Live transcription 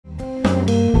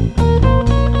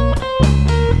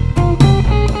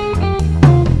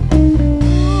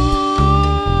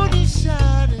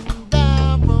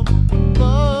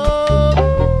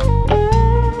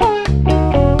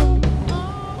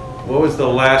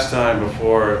last time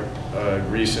before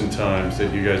recent times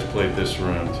that you guys played this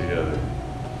around together?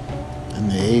 In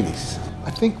the 80s.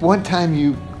 I think one time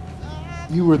you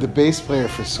were the bass player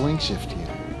for Swing Shift here.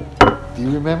 Do you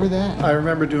remember that? I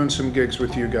remember doing some gigs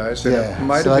with you guys. And yeah. It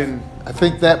might have been. I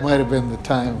think that might have been the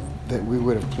time that we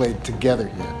would have played together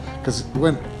here. Because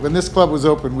when this club was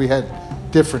open, we had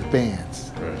different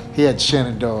bands. Right. He had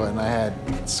Shenandoah and I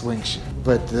had Swing Shift.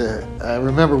 But I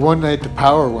remember one night the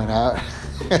power went out.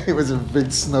 It was a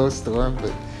big snowstorm,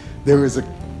 but there was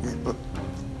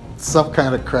some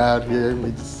kind of crowd here.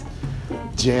 We just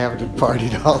jammed and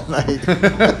partied all night.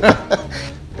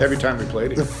 Every time we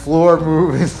played it. The floor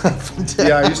moving up and down.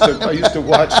 Yeah, I used to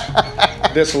watch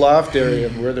this loft area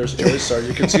where there's joists are.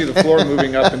 You can see the floor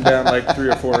moving up and down like 3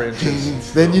 or 4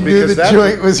 inches. Then you knew the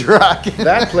joint was rocking.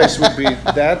 That place would be,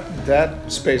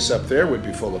 that space up there would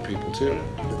be full of people too.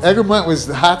 Egremont was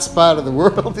the hot spot of the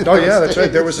world. Oh yeah, that's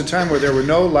right. There was a time where there were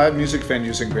no live music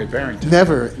venues in Great Barrington.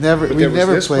 Never. But We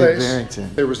never this played place, Barrington.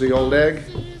 There was the Old Egg.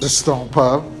 The Stone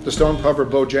Pub. The Stone Pub or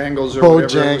Bojangles or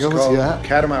whatever it was called. Yeah.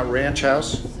 Catamount Ranch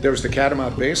House. There was the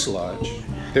Catamount Bass Lodge.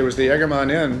 There was the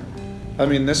Egremont Inn. I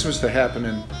mean, this was the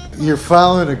happening. You're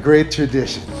following a great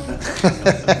tradition.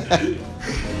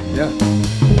 Yeah.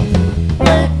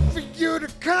 Wait for you to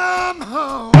come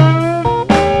home.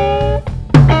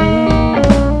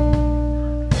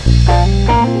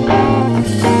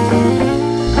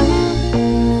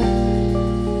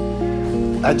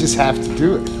 I just have to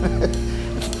do it.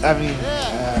 I mean,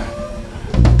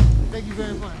 thank you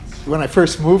very much. When I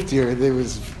first moved here, it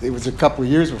was a couple of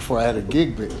years before I had a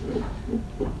gig, but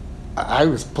I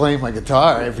was playing my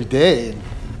guitar every day and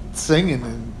singing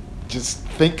and just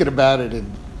thinking about it, and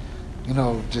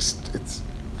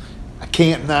I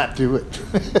can't not do it.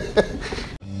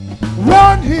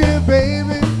 Run here,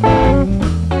 baby.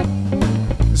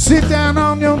 Sit down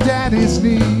on your daddy's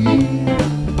knee.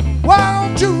 Why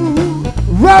don't you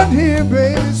run here,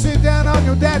 baby? Sit down on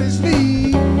your daddy's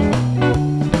knee.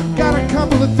 Got a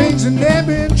couple of things and they've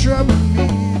been troubling me.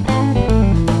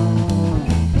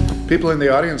 People in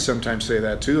the audience sometimes say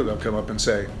that too. They'll come up and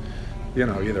say,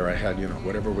 either I had,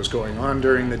 whatever was going on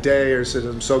during the day, or said,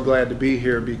 I'm so glad to be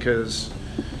here because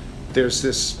there's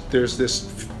this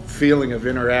feeling of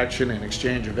interaction and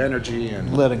exchange of energy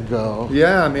and letting go.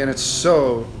 Yeah, I mean, it's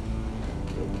so,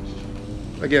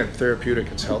 again,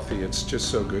 therapeutic, it's healthy, it's just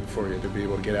so good for you to be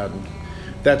able to get out and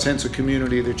that sense of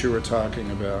community that you were talking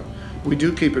about. We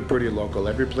do keep it pretty local.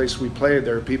 Every place we play,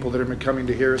 there are people that have been coming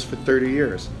to hear us for 30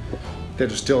 years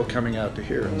that are still coming out to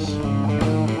hear us.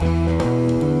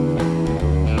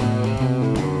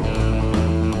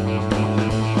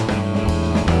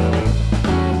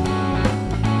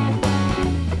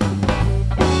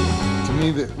 To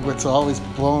me, what's always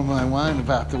blown my mind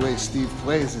about the way Steve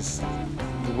plays is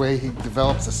the way he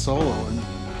develops a solo and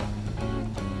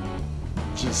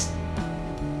just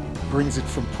brings it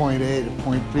from point A to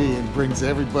point B and brings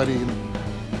everybody in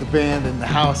the band and the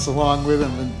house along with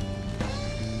him and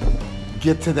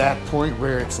get to that point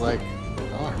where it's like,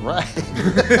 all right.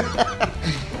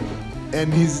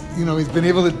 And he's been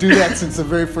able to do that since the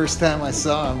very first time I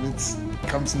saw him. It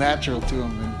comes natural to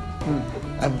him, and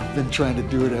I've been trying to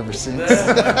do it ever since.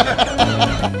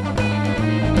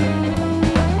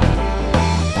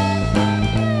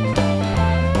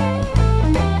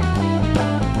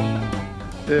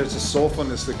 There's a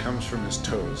soulfulness that comes from his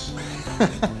toes.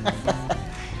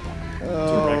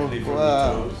 Directly from the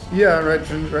toes? Yeah,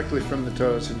 directly from the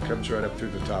toes and comes right up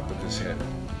through the top of his head.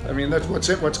 I mean, that's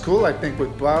what's cool, I think,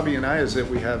 with Bobby and I is that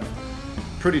we have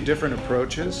pretty different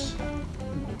approaches.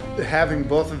 Having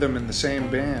both of them in the same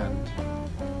band,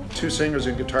 2 singers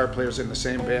and guitar players in the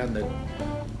same band that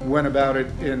went about it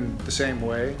in the same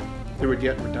way, it would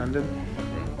get redundant.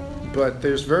 But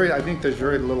I think there's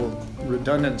very little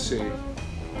redundancy.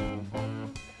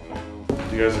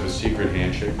 Do you guys have a secret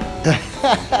handshake?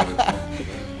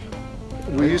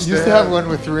 We used to have one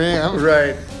with Ram.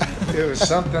 Right. It was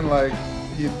something like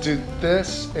you do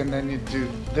this, and then you do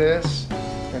this,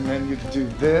 and then you do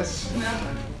this,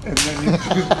 and then you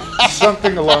do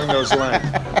something along those lines.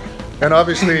 And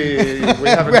obviously, we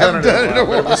haven't done it in a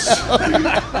while.